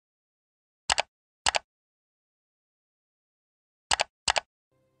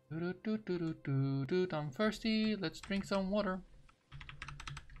I'm thirsty. Let's drink some water.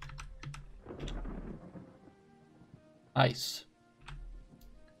 Ice.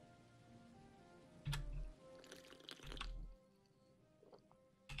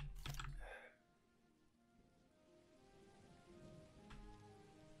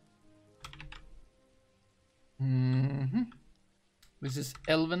 This is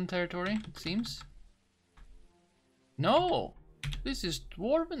Elven territory, it seems. No! This is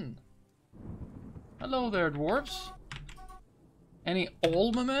Dwarven. Hello there, dwarves. Any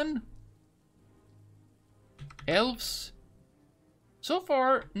Almamen? Elves? So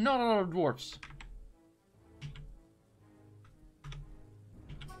far, not a lot of dwarves.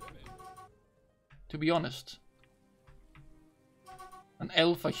 To be honest. An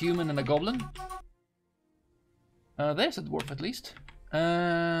elf, a human, and a goblin. There's a dwarf at least.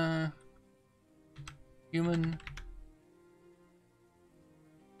 Human.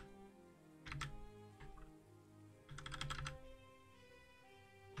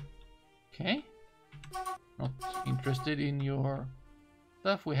 Okay. Not interested in your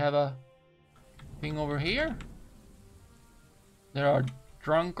stuff. We have a thing over here. There are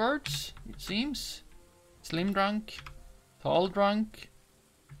drunkards, it seems. Slim drunk, tall drunk,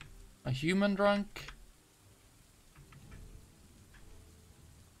 a human drunk,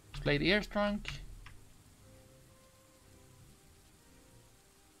 splayed ears drunk.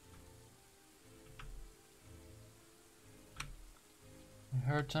 I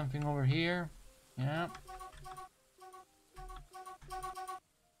heard something over here. Yeah.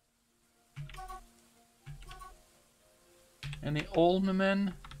 Any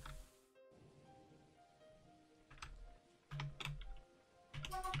Almamen?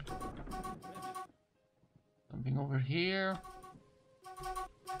 Something over here.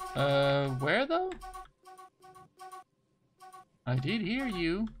 Where though? I did hear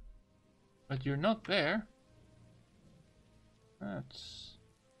you, but you're not there. That's...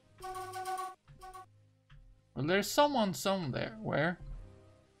 Well, there's someone somewhere. Where?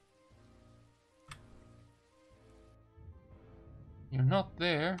 You're not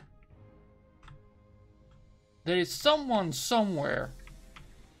there. There is someone somewhere.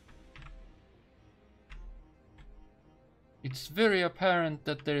 It's very apparent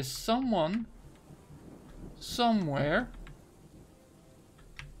that there is someone somewhere.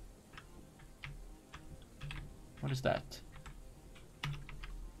 What is that?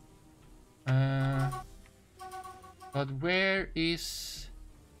 But where is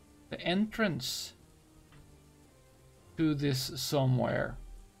the entrance to this somewhere?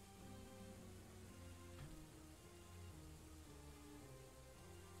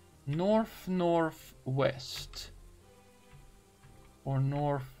 North, northwest. Or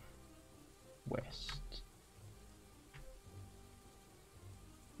northwest.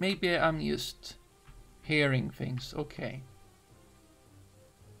 Maybe I'm just hearing things. Okay.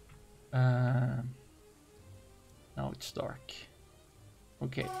 Now it's dark.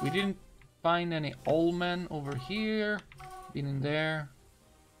 Okay, we didn't find any old men over here. Been in there.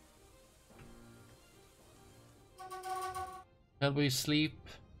 Shall we sleep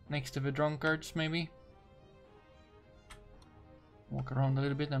next to the drunkards, maybe? Walk around a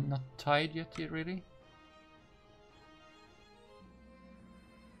little bit. I'm not tired yet, really.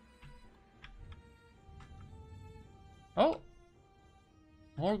 Oh!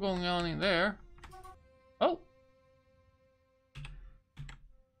 More going on in there. Oh!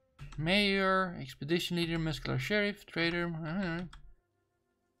 Mayor, expedition leader, muscular sheriff, trader,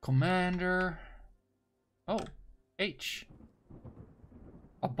 commander. Oh, H.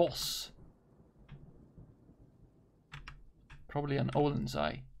 A boss. Probably an Olin's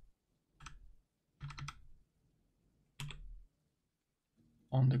eye.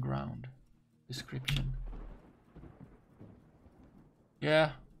 On the ground. Description.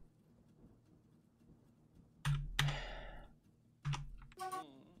 Yeah.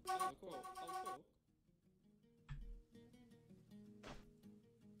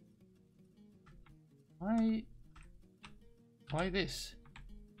 Why this?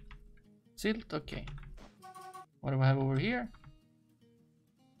 Silt? Okay. What do I have over here?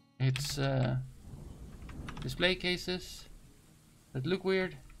 It's display cases that look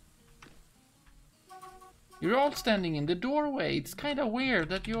weird. You're all standing in the doorway. It's kind of weird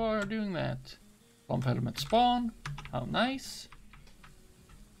that you are doing that. Bomb helmet spawn. How nice.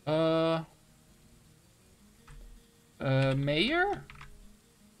 Mayor?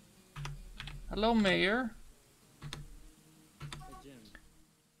 Hello, Mayor.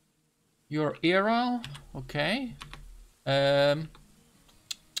 Your era, okay. How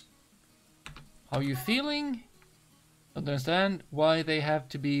you feeling? Don't understand why they have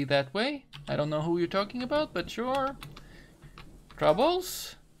to be that way. I don't know who you're talking about, but sure.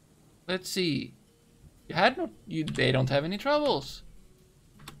 Troubles? Let's see. You had no... they don't have any troubles.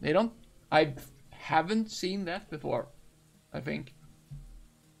 They don't... I haven't seen that before, I think.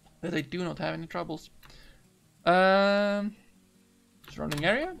 That they do not have any troubles. Surrounding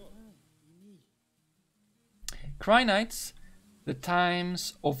area? Cry nights. The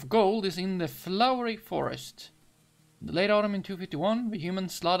times of gold is in the flowery forest. In the late autumn in 251, the human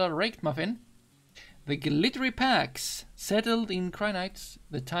slaughter raked muffin. The glittery packs settled in Cry nights,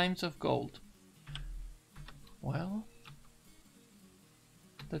 the times of gold. Well,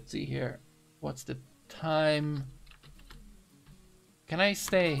 let's see here. What's the time? Can I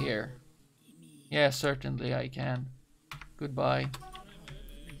stay here? Yeah, certainly I can. Goodbye.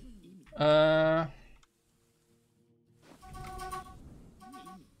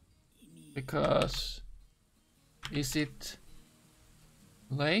 Because is it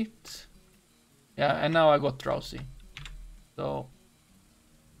late? Yeah, and now I got drowsy. So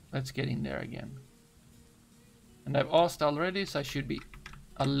let's get in there again. And I've asked already, so I should be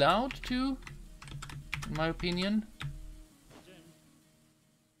allowed to, in my opinion.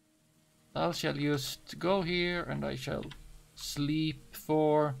 I shall just go here and I shall sleep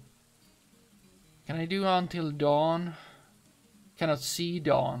for... Can I do until dawn? Cannot see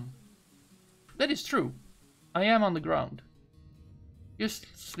dawn. That is true. I am on the ground. Just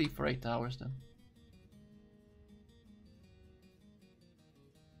sleep for 8 hours then.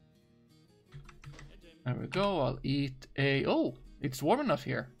 There we go. I'll eat a... Oh, it's warm enough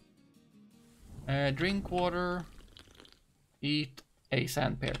here. Drink water. Eat a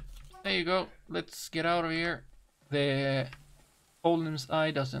sand pear. There you go. Let's get out of here. The Olim's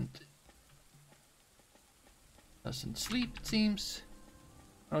eye doesn't sleep, it seems.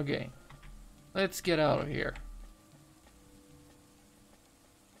 Okay. Let's get out of here.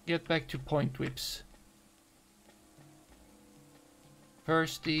 Get back to point whips.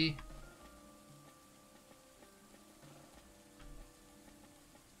 Thirsty.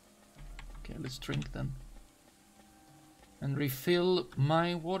 Okay, let's drink then. And refill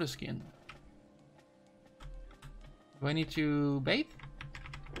my water skin. Do I need to bathe?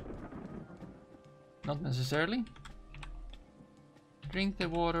 Not necessarily. Drink the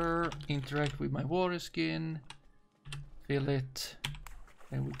water, interact with my water skin, fill it.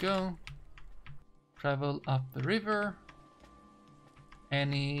 There we go. Travel up the river.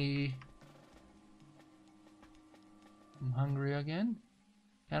 I'm hungry again.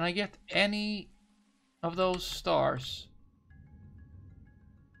 Can I get any of those stars?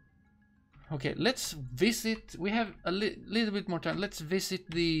 Okay, let's visit. We have a little bit more time. Let's visit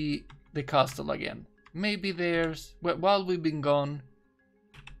the castle again. Maybe there's... Well, while we've been gone,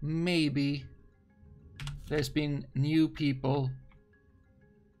 maybe there's been new people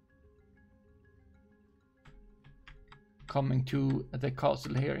coming to the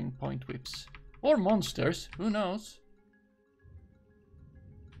castle here in Point Whips. Or monsters, who knows?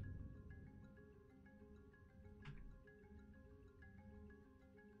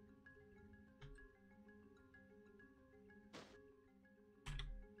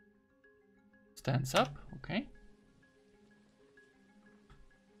 Stands up, okay.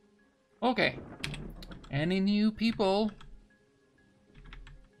 Okay. Any new people?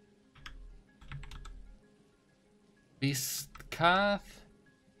 Beastcath,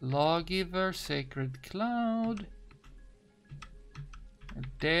 Lawgiver, Sacred Cloud,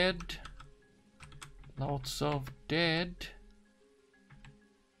 Dead, lots of dead.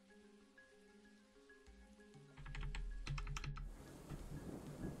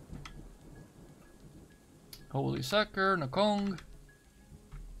 Holy Sucker, Nakong,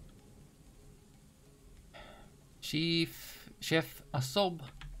 Chef Asob,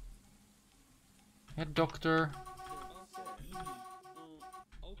 Head Doctor.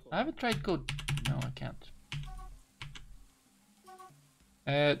 I haven't tried good. No, I can't.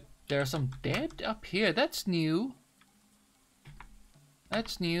 There are some dead up here. That's new.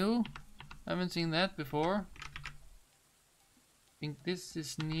 That's new. I haven't seen that before. I think this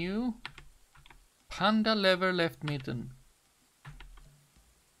is new. Panda lever left mitten.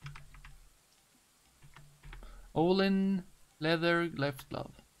 Olin leather left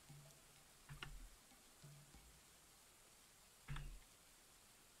glove.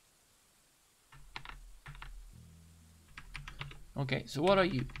 Okay, so what are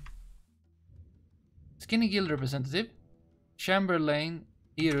you? Skinny Guild representative, Chamberlain,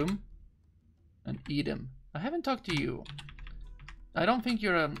 Irum, and Edom. I haven't talked to you. I don't think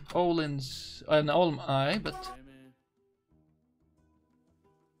you're an Olm Eye, but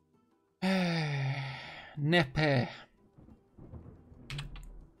Nepe.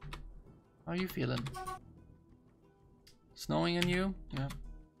 How you feeling? Snowing on you? Yeah.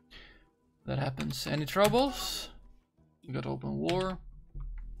 That happens. Any troubles? You got open war.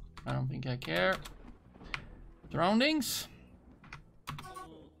 I don't think I care. Surroundings?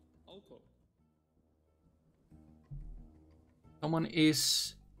 Someone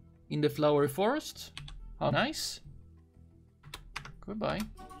is in the flowery forest. How nice. Goodbye.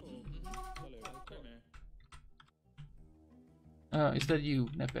 Is that you,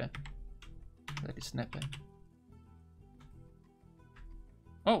 Nepe? That is Nepe.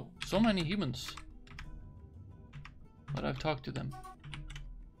 Oh, so many humans. But I've talked to them.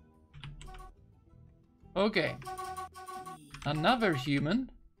 Okay. Another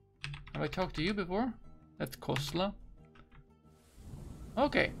human. Have I talked to you before? That's Kosla.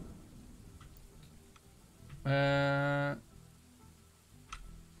 Okay.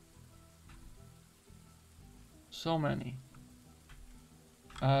 So many.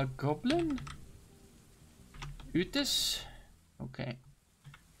 Goblin? Utes? Okay.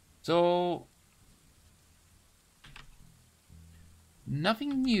 So...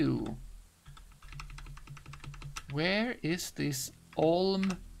 nothing new. Where is this Olm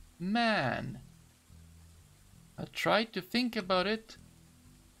man? I tried to think about it.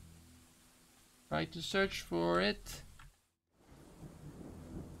 Tried to search for it.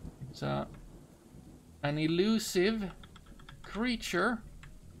 It's an elusive creature.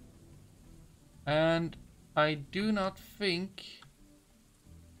 And I do not think...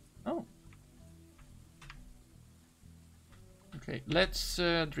 oh. Okay, let's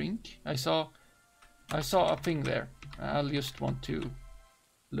drink. I saw a thing there. I'll just want to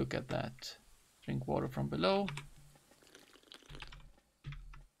look at that. Drink water from below.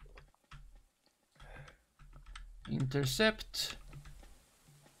 Intercept.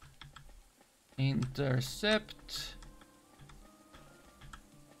 Intercept.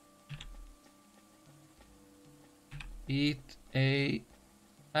 Eat a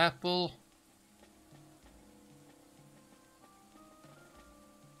apple.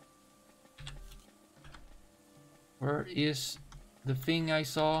 Where is the thing I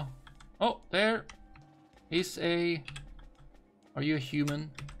saw? Oh, there is a... are you a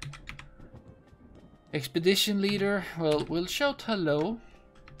human? Expedition leader. Well, we'll shout hello.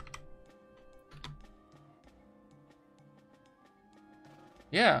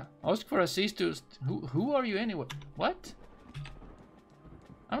 Yeah, ask for assistance. Who are you anyway? What?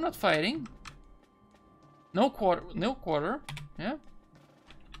 I'm not fighting. No quarter. Yeah.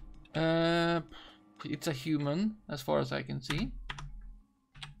 It's a human, as far as I can see.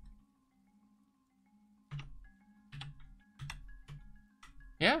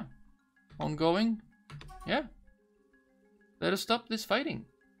 Yeah. Ongoing. Yeah. Let us stop this fighting.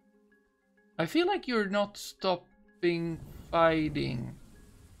 I feel like you're not stopping fighting.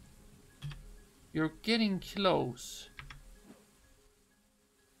 You're getting close.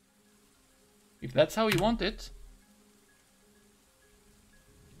 If that's how you want it.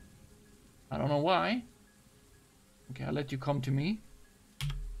 I don't know why. Okay, I'll let you come to me.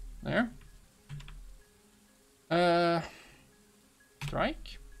 There.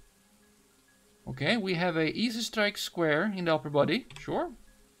 Strike. Okay, we have a easy strike square in the upper body. Sure.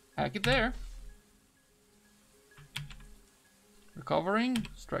 Hack it there. Recovering.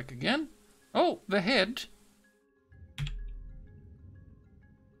 Strike again. Oh, the head.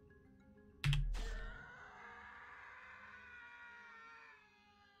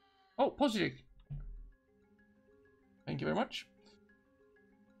 Oh, positive. Thank you very much.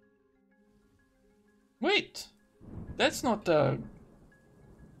 Wait, that's not a...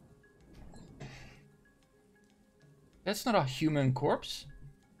 that's not a human corpse.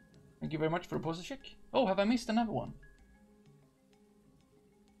 Thank you very much for the positive check. Oh, have I missed another one?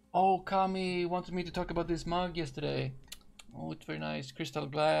 Oh, Kami wanted me to talk about this mug yesterday. Oh, it's very nice. Crystal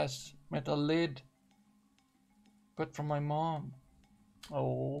glass, metal lid. Got from my mom.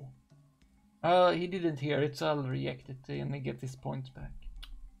 Oh. He didn't hear it, so I'll reject it and get his points back.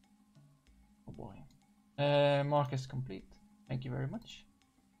 Oh boy. Mark is complete. Thank you very much.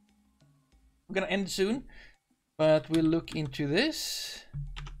 We're gonna end soon, but we'll look into this.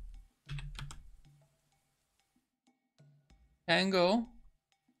 Tango.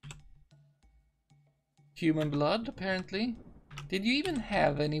 Human blood, apparently. Did you even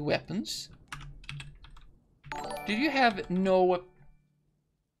have any weapons? Did you have no...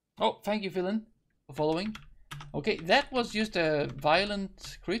 oh, thank you, Villain, for following. Okay, that was just a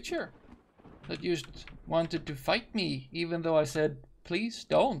violent creature that just wanted to fight me, even though I said, please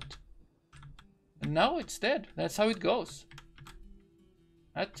don't. And now it's dead. That's how it goes.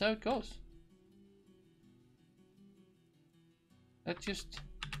 That's how it goes. That just...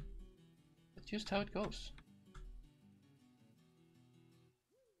 just how it goes.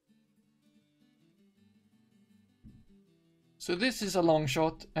 So this is a long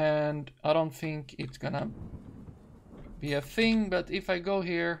shot, and I don't think it's gonna be a thing, but if I go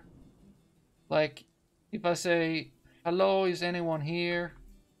here, like, if I say, hello, is anyone here?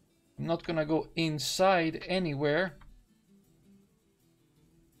 I'm not gonna go inside anywhere.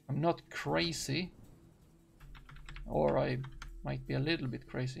 I'm not crazy. Or I might be a little bit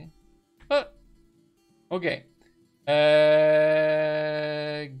crazy. But, okay.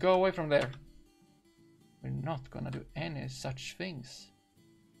 Go away from there. We're not gonna do any such things.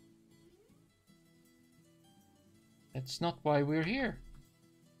 That's not why we're here.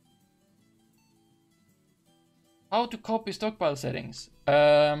 How to copy stockpile settings.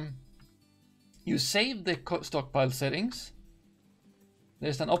 You save the stockpile settings.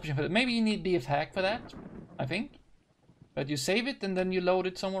 There's an option for that. Maybe you need DF hack for that, I think. But you save it and then you load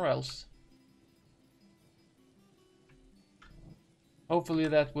it somewhere else. Hopefully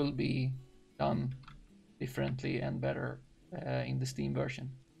that will be done differently and better in the Steam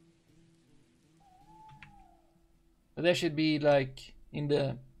version. But there should be like in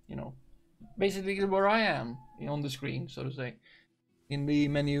the, you know, basically where I am on the screen, so to say. In the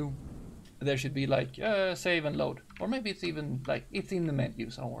menu, there should be like save and load. Or maybe it's even like it's in the menu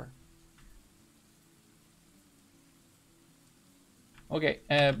somewhere. Okay,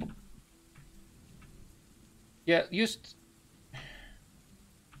 yeah, just,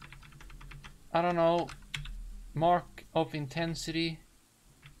 I don't know, mark of intensity.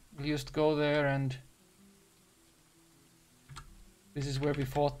 We'll just go there, and this is where we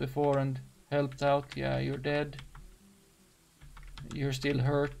fought before and helped out. Yeah, you're dead. You're still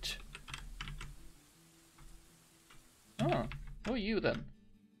hurt. Oh, who are you then?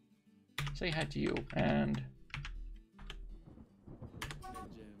 Say hi to you, and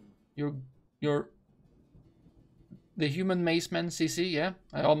you're the human maceman CC, yeah?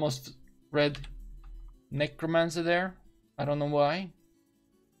 I almost read necromancer there. I don't know why.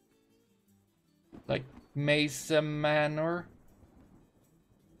 Like Mesa Manor.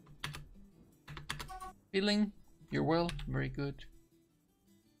 Feeling, you're well, very good.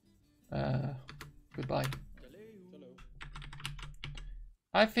 Goodbye. Hello.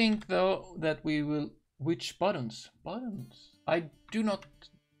 I think though that we will, which buttons? Buttons? I do not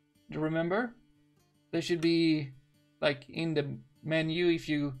remember. There should be like in the menu if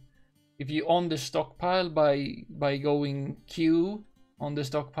you on the stockpile by going Q on the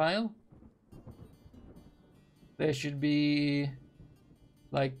stockpile. There should be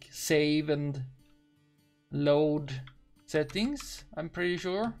like save and load settings, I'm pretty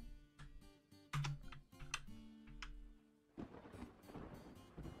sure.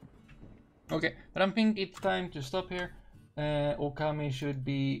 Okay, but I think it's time to stop here. Okami should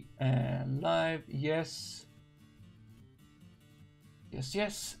be live. Yes.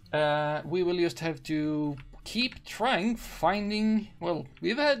 Yes. We will just have to keep trying finding. Well,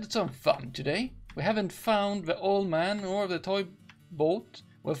 we've had some fun today. We haven't found the old man or the toy boat.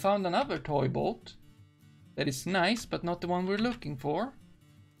 We found another toy boat. That is nice, but not the one we're looking for.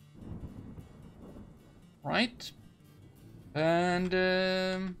 Right. And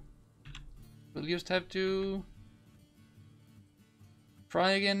we'll just have to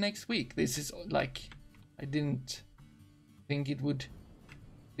try again next week. This is like, I didn't think it would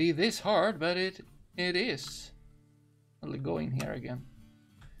be this hard, but it is. I'll go in here again.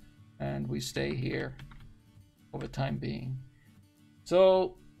 And we stay here for the time being.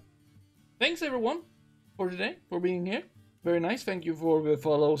 So, thanks everyone for today, for being here. Very nice. Thank you for the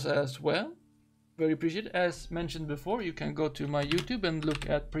follows as well. Very appreciated. As mentioned before, you can go to my YouTube and look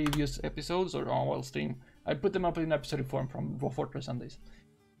at previous episodes or well stream. I put them up in episode form from Fortress Sundays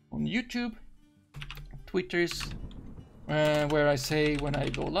on YouTube. Twitter's where I say when I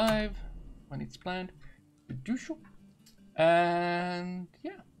go live, when it's planned. And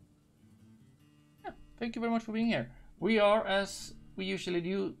yeah, thank you very much for being here. We are, as we usually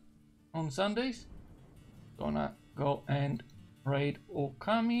do on Sundays, gonna go and raid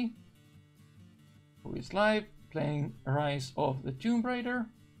Okami, who is live playing Rise of the Tomb Raider.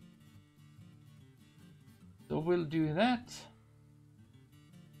 So we'll do that.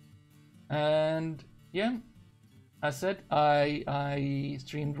 And yeah, as said, I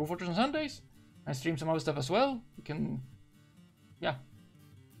stream Dwarf Fortress on Sundays. I stream some other stuff as well. You can, yeah,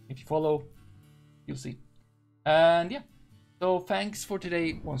 if you follow, you'll see. And yeah, so thanks for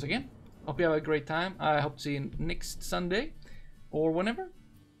today once again. Hope you have a great time. I hope to see you next Sunday or whenever.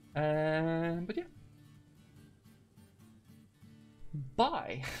 But yeah,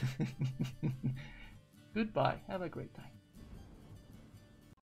 bye. Goodbye. Have a great time.